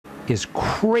is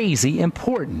crazy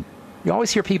important. You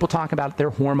always hear people talk about their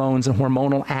hormones and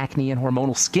hormonal acne and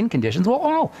hormonal skin conditions. Well,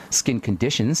 all skin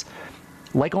conditions,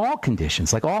 like all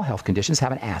conditions, like all health conditions,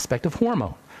 have an aspect of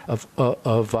hormonal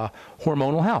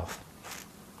health.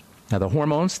 Now, the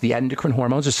hormones, the endocrine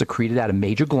hormones, are secreted out of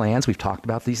major glands. We've talked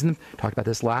about these. Talked about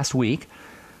this last week.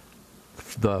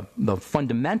 The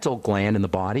fundamental gland in the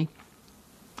body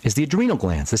is the adrenal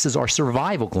glands. This is our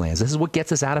survival glands. This is what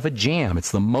gets us out of a jam.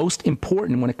 It's the most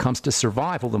important when it comes to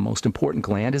survival. The most important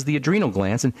gland is the adrenal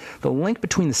glands, and the link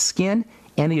between the skin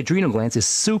and the adrenal glands is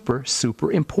super,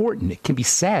 super important. It can be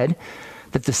said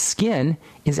that the skin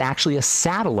is actually a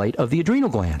satellite of the adrenal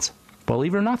glands.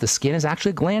 Believe it or not, the skin is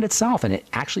actually a gland itself, and it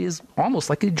actually is almost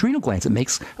like the adrenal glands. It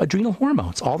makes adrenal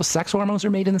hormones. All the sex hormones are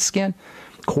made in the skin.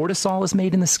 Cortisol is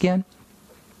made in the skin.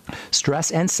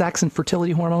 Stress and sex and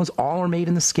fertility hormones all are made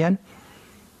in the skin.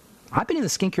 I've been in the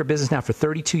skincare business now for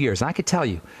 32 years, and I could tell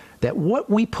you that what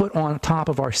we put on top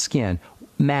of our skin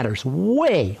matters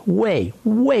way, way,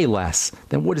 way less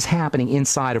than what is happening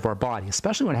inside of our body,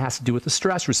 especially when it has to do with the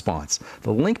stress response.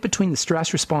 The link between the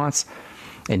stress response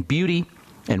and beauty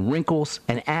and wrinkles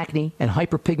and acne and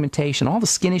hyperpigmentation, all the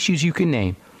skin issues you can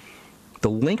name, the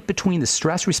link between the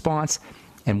stress response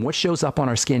and what shows up on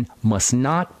our skin must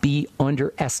not be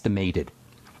underestimated.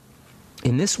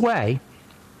 In this way,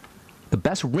 the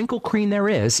best wrinkle cream there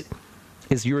is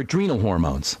your adrenal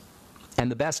hormones. And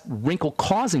the best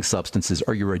wrinkle-causing substances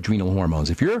are your adrenal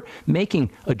hormones. If you're making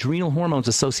adrenal hormones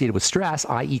associated with stress,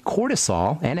 i.e.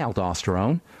 cortisol and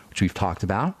aldosterone, which we've talked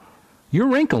about, you're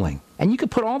wrinkling. And you can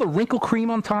put all the wrinkle cream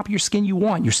on top of your skin you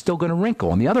want. You're still going to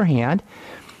wrinkle. On the other hand,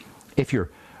 if you're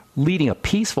leading a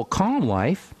peaceful, calm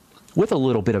life with a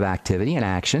little bit of activity and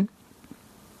action,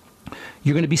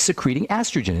 you're going to be secreting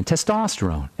estrogen and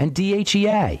testosterone and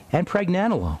DHEA and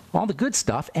pregnenolone, all the good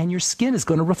stuff, and your skin is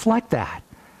going to reflect that.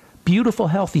 Beautiful,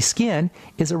 healthy skin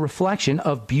is a reflection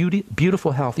of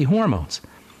beautiful, healthy hormones.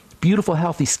 Beautiful,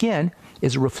 healthy skin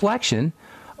is a reflection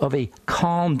of a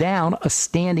calm down, a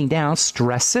standing down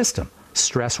stress system,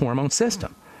 stress hormone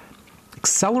system.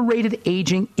 Accelerated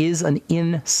aging is an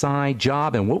inside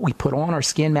job, and what we put on our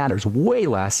skin matters way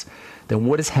less than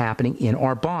what is happening in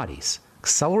our bodies.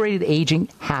 Accelerated aging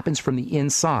happens from the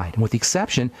inside, and with the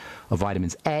exception of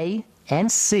vitamins A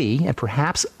and C, and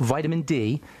perhaps vitamin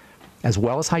D, as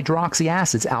well as hydroxy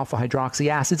acids, alpha hydroxy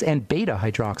acids and beta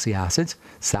hydroxy acids,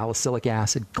 salicylic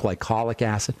acid, glycolic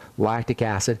acid, lactic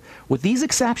acid. With these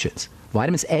exceptions,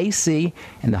 vitamins A, C,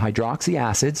 and the hydroxy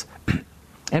acids,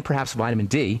 and perhaps vitamin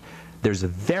D, there's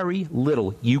very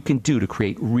little you can do to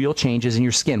create real changes in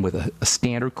your skin with a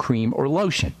standard cream or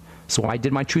lotion. So I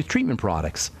did my Truth Treatment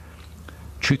products.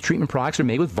 Truth Treatment products are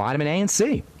made with vitamin A and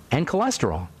C and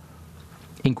cholesterol.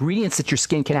 Ingredients that your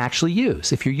skin can actually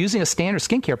use. If you're using a standard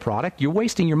skincare product, you're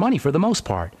wasting your money for the most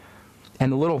part.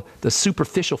 And the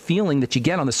superficial feeling that you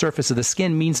get on the surface of the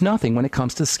skin means nothing when it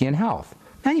comes to skin health.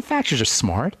 Manufacturers are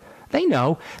smart. They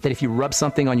know that if you rub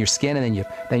something on your skin and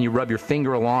then you rub your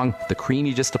finger along the cream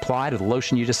you just applied or the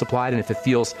lotion you just applied, and if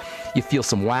you feel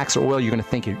some wax or oil, you're going to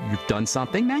think you've done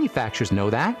something. Manufacturers know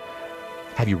that.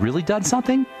 Have you really done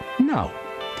something? No.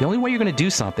 The only way you're going to do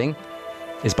something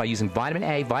is by using vitamin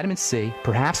A, vitamin C,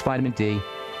 perhaps vitamin D,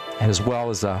 and as well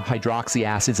as hydroxy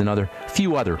acids and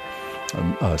few other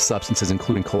substances,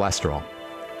 including cholesterol.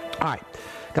 All right.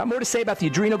 Got more to say about the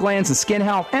adrenal glands and skin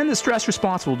health and the stress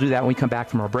response. We'll do that when we come back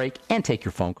from our break and take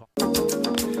your phone call.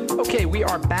 Okay, we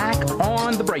are back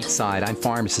on the bright side. I'm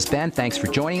Pharmacist Ben. Thanks for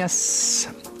joining us.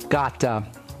 Got a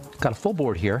full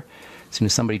board here. As soon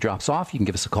as somebody drops off, you can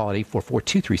give us a call at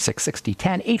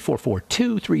 844-236-6010,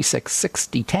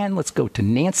 844-236-6010. Let's go to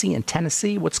Nancy in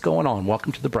Tennessee. What's going on?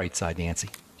 Welcome to the bright side, Nancy.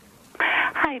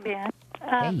 Hi, Ben.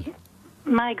 Hey.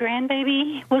 My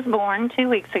grandbaby was born 2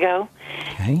 weeks ago.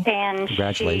 Okay. And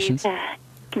congratulations.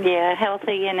 She's,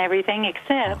 healthy and everything,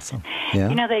 except, awesome.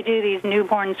 Yeah. They do these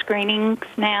newborn screenings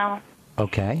now.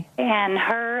 Okay. And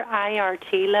her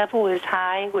IRT level is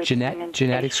high. Which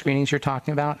genetic screenings you're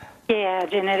talking about? Yeah,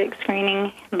 genetic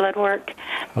screening, blood work.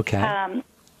 Okay.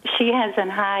 She has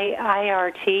a high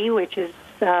IRT, which is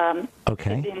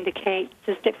it indicates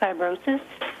cystic fibrosis.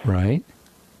 Right.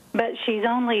 But she's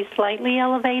only slightly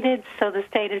elevated, so the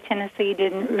state of Tennessee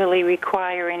didn't really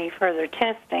require any further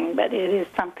testing, but it is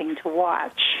something to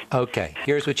watch. Okay.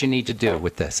 Here's what you need to do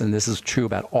with this, and this is true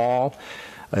about all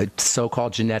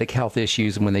so-called genetic health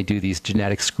issues when they do these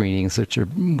genetic screenings, which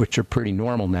are pretty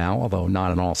normal now, although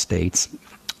not in all states.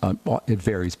 It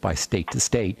varies by state to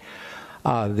state.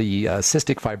 The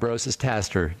cystic fibrosis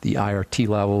test, or the IRT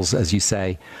levels, as you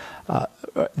say,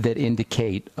 that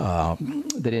indicate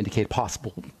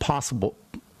possible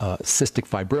cystic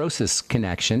fibrosis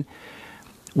connection,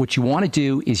 what you want to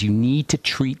do is you need to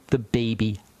treat the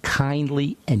baby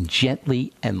kindly and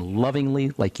gently and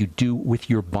lovingly like you do with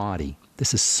your body.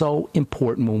 This is so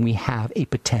important when we have a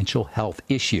potential health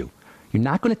issue. You're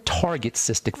not going to target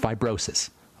cystic fibrosis,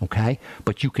 okay?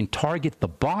 But you can target the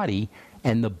body,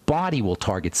 and the body will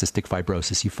target cystic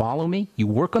fibrosis. You follow me? You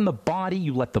work on the body,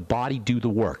 you let the body do the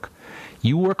work.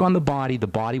 You work on the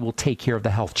body will take care of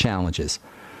the health challenges.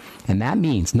 And that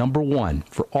means, number one,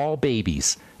 for all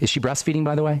babies, is she breastfeeding,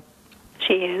 by the way?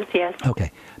 She is, yes.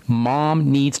 Okay.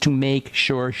 Mom needs to make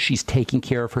sure she's taking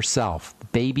care of herself.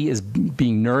 Baby is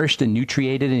being nourished and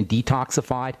nutriated and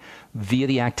detoxified via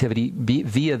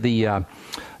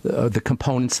the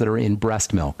components that are in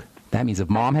breast milk. That means if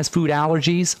mom has food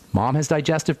allergies, mom has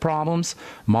digestive problems,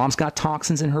 mom's got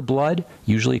toxins in her blood,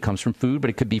 usually it comes from food, but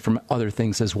it could be from other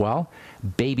things as well,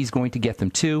 baby's going to get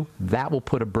them too. That will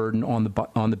put a burden on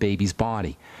the baby's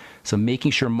body. So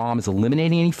making sure mom is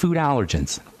eliminating any food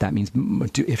allergens. That means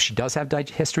if she does have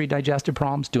history of digestive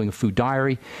problems, doing a food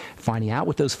diary, finding out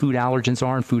what those food allergens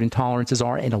are and food intolerances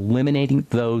are, and eliminating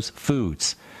those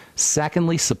foods.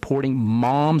 Secondly, supporting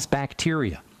mom's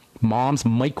bacteria. Mom's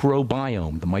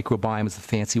microbiome. The microbiome is a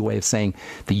fancy way of saying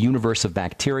the universe of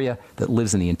bacteria that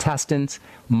lives in the intestines.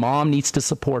 Mom needs to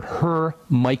support her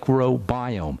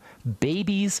microbiome.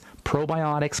 Baby's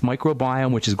probiotics,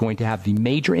 microbiome, which is going to have the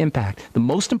major impact. The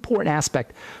most important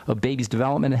aspect of baby's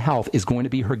development and health is going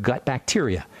to be her gut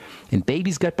bacteria. And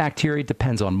baby's gut bacteria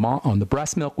depends on the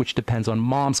breast milk, which depends on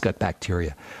mom's gut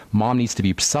bacteria. Mom needs to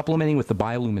be supplementing with the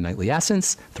Biolumin Nightly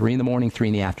Essence, 3 in the morning, 3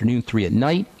 in the afternoon, 3 at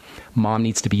night. Mom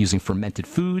needs to be using fermented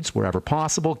foods wherever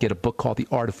possible. Get a book called The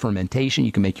Art of Fermentation.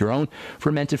 You can make your own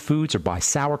fermented foods or buy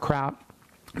sauerkraut.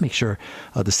 Make sure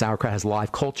the sauerkraut has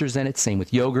live cultures in it. Same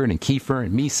with yogurt and kefir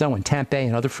and miso and tempeh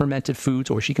and other fermented foods.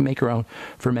 Or she can make her own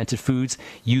fermented foods.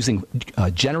 Using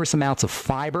generous amounts of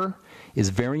fiber is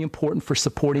very important for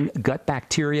supporting gut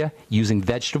bacteria. Using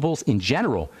vegetables in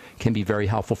general can be very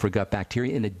helpful for gut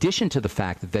bacteria. In addition to the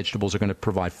fact that vegetables are going to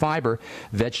provide fiber,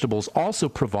 vegetables also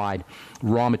provide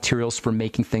raw materials for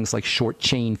making things like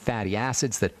short-chain fatty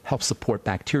acids that help support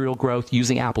bacterial growth.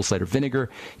 Using apple cider vinegar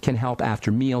can help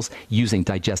after meals. Using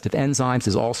digestive enzymes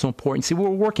is also important. See, we're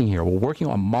working here. We're working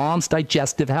on mom's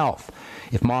digestive health.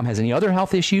 If mom has any other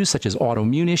health issues, such as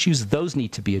autoimmune issues, those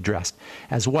need to be addressed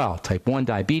as well. Type 1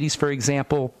 diabetes, for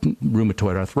example,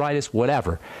 rheumatoid arthritis,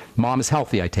 whatever. Mom is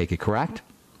healthy, I take it, correct?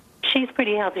 She's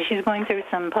pretty healthy. She's going through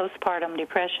some postpartum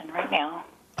depression right now.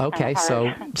 Okay,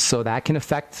 so that can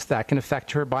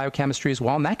affect her biochemistry as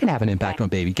well, and that can have an impact on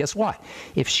baby. Guess what?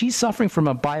 If she's suffering from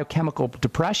a biochemical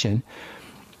depression,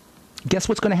 guess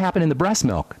what's going to happen in the breast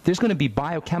milk? There's going to be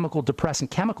biochemical depressant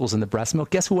chemicals in the breast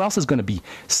milk. Guess who else is going to be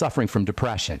suffering from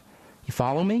depression? You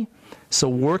follow me? So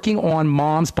working on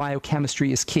mom's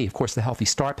biochemistry is key. Of course, the Healthy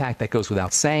Start Pack, that goes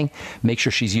without saying. Make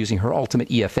sure she's using her ultimate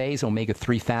EFAs.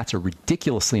 Omega-3 fats are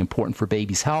ridiculously important for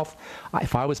baby's health.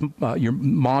 If I was your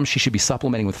mom, she should be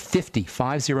supplementing with 50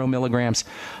 milligrams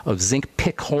of zinc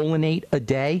picolinate a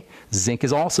day. Zinc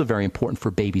is also very important for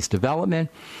baby's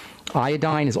development.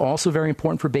 Iodine is also very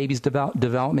important for baby's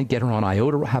development. Get her on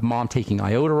iodoral. Have mom taking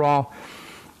iodoral.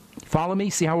 Follow me?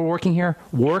 See how we're working here?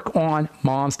 Work on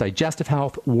mom's digestive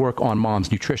health. Work on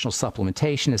mom's nutritional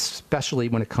supplementation, especially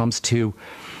when it comes to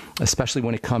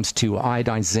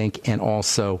iodine, zinc, and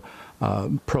also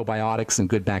probiotics and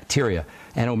good bacteria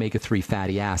and omega-3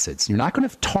 fatty acids. You're not going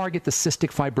to target the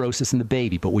cystic fibrosis in the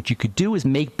baby, but what you could do is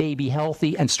make baby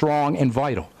healthy and strong and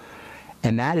vital.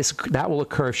 And that will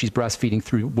occur if she's breastfeeding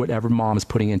through whatever mom is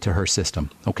putting into her system.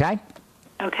 Okay?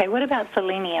 Okay, what about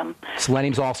selenium?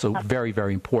 Selenium's also very,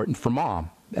 very important for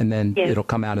mom, and then it'll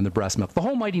come out in the breast milk. The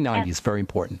whole Mighty 90 is very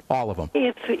important, all of them.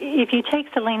 If you take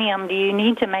selenium, do you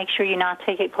need to make sure you not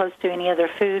take it close to any other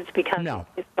foods because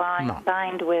it's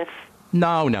bind with...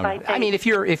 No. I mean, if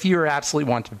you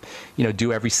absolutely want to,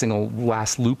 do every single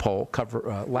last loophole,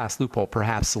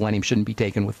 perhaps selenium shouldn't be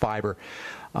taken with fiber.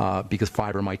 Because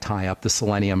fiber might tie up the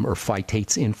selenium, or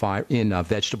phytates in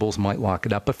vegetables might lock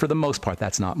it up. But for the most part,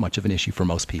 that's not much of an issue for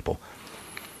most people.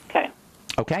 Okay.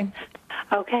 Okay?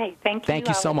 Okay, thank you. Thank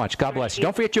you so much. God bless you.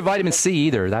 Don't forget your vitamin C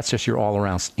either. That's just your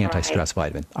all-around anti-stress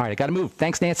vitamin. All right, I got to move.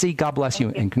 Thanks, Nancy. God bless you,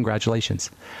 and congratulations.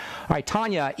 All right,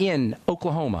 Tanya in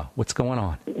Oklahoma. What's going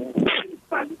on?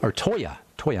 Or Toya.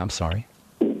 I'm sorry.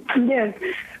 Yes.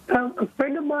 A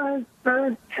friend of mine's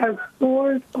son has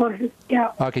sores on his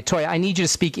scalp. Okay, Toya, I need you to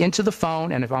speak into the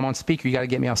phone, and if I'm on speaker, you got to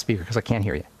get me off speaker because I can't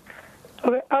hear you.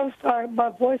 Okay, I'm sorry. My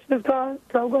voice is gone,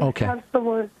 so I'm going to have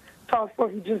someone talk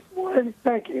for you just 1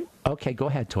 second. Okay, go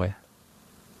ahead, Toya.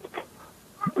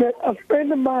 A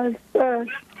friend of mine's son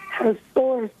has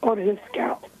sores on his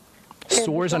scalp.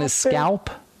 Sores on his scalp?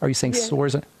 Are you saying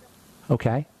sores?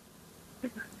 Okay.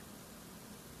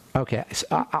 Okay. So,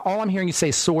 all I'm hearing you say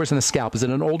is sores on the scalp. Is it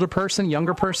an older person,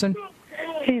 younger person?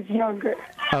 He's younger.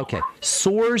 Okay.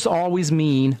 Sores always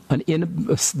mean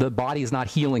the body is not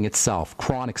healing itself.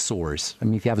 Chronic sores. I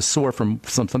mean, if you have a sore from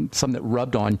something that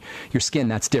rubbed on your skin,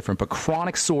 that's different. But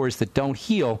chronic sores that don't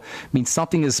heal means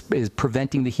something is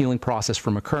preventing the healing process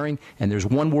from occurring. And there's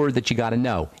one word that you got to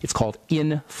know. It's called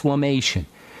inflammation.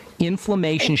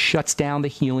 Inflammation shuts down the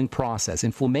healing process.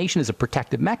 Inflammation is a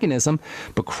protective mechanism,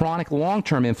 but chronic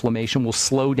long-term inflammation will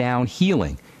slow down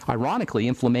healing. Ironically,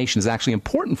 inflammation is actually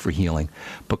important for healing,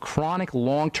 but chronic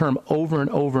long-term over and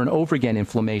over and over again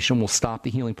inflammation will stop the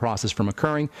healing process from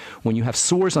occurring. When you have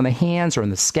sores on the hands or on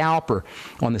the scalp or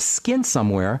on the skin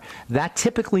somewhere, that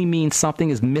typically means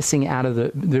something is missing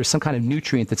there's some kind of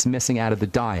nutrient that's missing out of the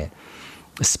diet,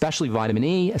 especially vitamin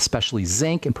E, especially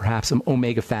zinc, and perhaps some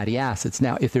omega fatty acids.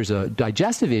 Now, if there's a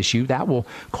digestive issue, that will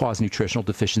cause nutritional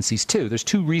deficiencies too. There's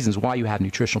two reasons why you have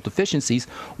nutritional deficiencies.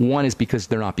 One is because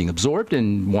they're not being absorbed,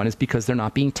 and one is because they're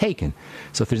not being taken.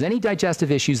 So if there's any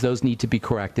digestive issues, those need to be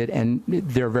corrected, and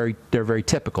they're very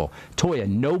typical. Toya,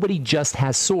 nobody just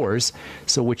has sores,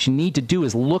 so what you need to do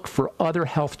is look for other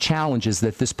health challenges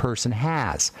that this person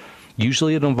has.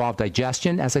 Usually it'll involve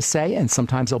digestion, as I say, and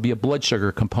sometimes there'll be a blood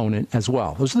sugar component as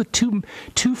well. Those are the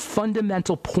two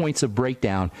fundamental points of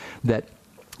breakdown that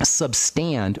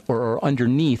substand or are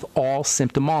underneath all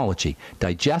symptomology: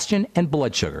 digestion and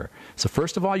blood sugar. So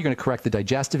first of all, you're going to correct the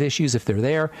digestive issues if they're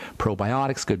there: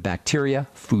 probiotics, good bacteria,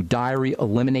 food diary,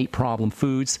 eliminate problem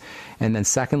foods. And then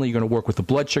secondly, you're going to work with the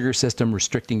blood sugar system,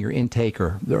 restricting your intake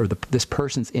or this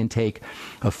person's intake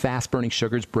of fast-burning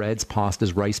sugars, breads,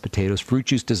 pastas, rice, potatoes, fruit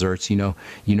juice, desserts. You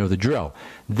know the drill.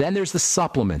 Then there's the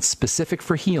supplements specific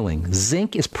for healing.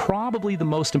 Zinc is probably the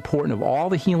most important of all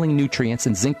the healing nutrients,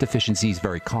 and zinc deficiency is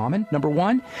very common, number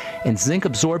one. And zinc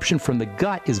absorption from the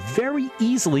gut is very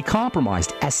easily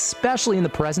compromised, especially in the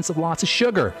presence of lots of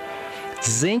sugar.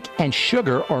 Zinc and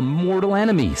sugar are mortal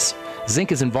enemies.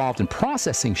 Zinc is involved in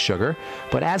processing sugar,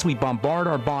 but as we bombard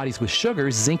our bodies with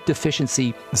sugar, zinc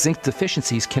deficiencies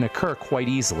can occur quite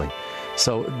easily.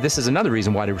 So this is another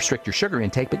reason why to restrict your sugar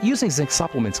intake, but using zinc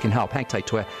supplements can help. Hang tight,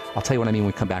 Toya. I'll tell you what I mean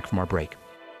when we come back from our break.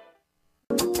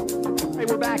 Hey,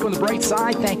 we're back on the bright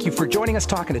side. Thank you for joining us,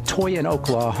 talking to Toya in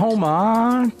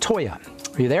Oklahoma. Toya,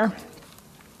 are you there?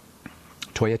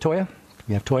 Toya?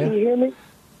 We have Toya? Can you hear me?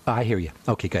 I hear you.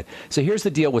 Okay, good. So here's the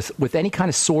deal with any kind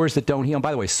of sores that don't heal. And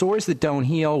by the way, sores that don't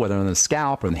heal, whether on the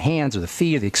scalp or in the hands or the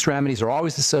feet or the extremities, are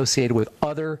always associated with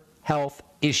other health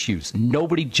issues.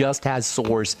 Nobody just has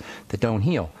sores that don't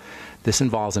heal. This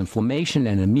involves inflammation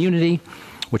and immunity,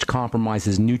 which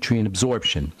compromises nutrient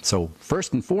absorption. So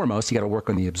first and foremost, you got to work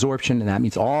on the absorption, and that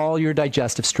means all your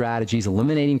digestive strategies,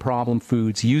 eliminating problem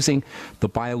foods, using the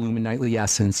Biolumin Nightly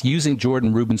Essence, using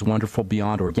Jordan Rubin's wonderful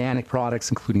Beyond Organic products,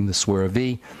 including the Swero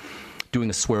V, doing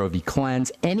the Swero V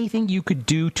cleanse, anything you could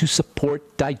do to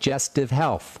support digestive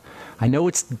health. I know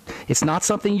it's not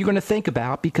something you're going to think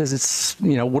about because it's,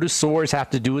 what do sores have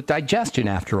to do with digestion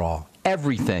after all?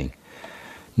 Everything.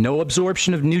 No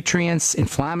absorption of nutrients,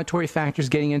 inflammatory factors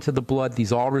getting into the blood.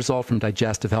 These all result from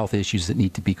digestive health issues that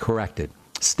need to be corrected.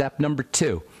 Step number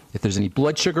 2, if there's any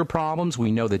blood sugar problems, we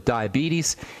know that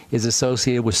diabetes is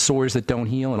associated with sores that don't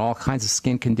heal and all kinds of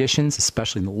skin conditions,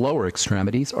 especially in the lower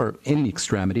extremities or in the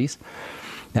extremities.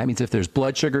 That means if there's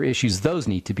blood sugar issues, those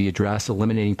need to be addressed,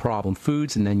 eliminating problem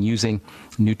foods and then using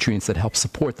nutrients that help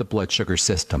support the blood sugar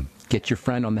system. Get your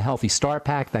friend on the Healthy Start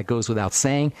Pack, that goes without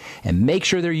saying, and make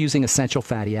sure they're using essential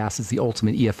fatty acids. The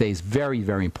ultimate EFA is very,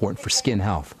 very important for skin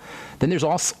health. Then there's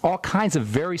all kinds of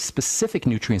very specific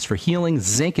nutrients for healing.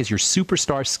 Zinc is your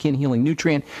superstar skin healing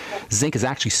nutrient. Zinc is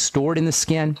actually stored in the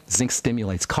skin. Zinc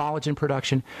stimulates collagen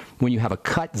production. When you have a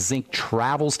cut, zinc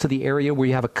travels to the area where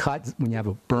you have a cut. When you have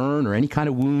a burn or any kind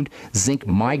of wound, zinc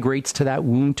migrates to that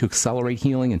wound to accelerate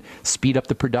healing and speed up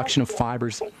the production of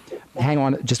fibers. Hang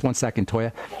on just one second,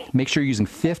 Toya. Make sure you're using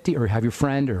 50, or have your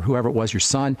friend or whoever it was, your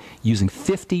son, using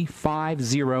 50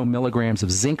 milligrams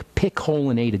of zinc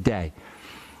picolinate a day.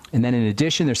 And then in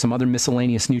addition, there's some other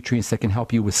miscellaneous nutrients that can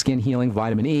help you with skin healing.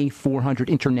 Vitamin E, 400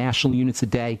 international units a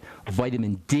day.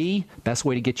 Vitamin D, best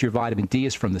way to get your vitamin D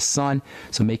is from the sun.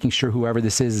 So making sure whoever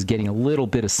this is getting a little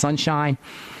bit of sunshine.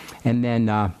 And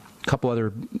then couple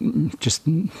other just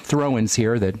throw-ins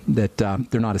here that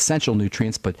they're not essential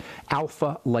nutrients, but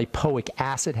alpha lipoic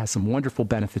acid has some wonderful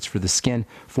benefits for the skin,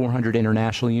 400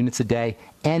 international units a day.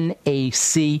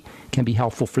 NAC can be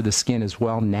helpful for the skin as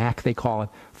well. NAC, they call it,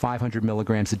 500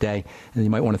 milligrams a day. And you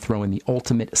might want to throw in the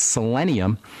ultimate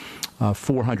selenium,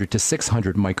 400 to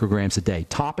 600 micrograms a day.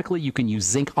 Topically, you can use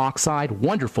zinc oxide,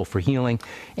 wonderful for healing.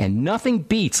 And nothing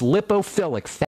beats lipophilic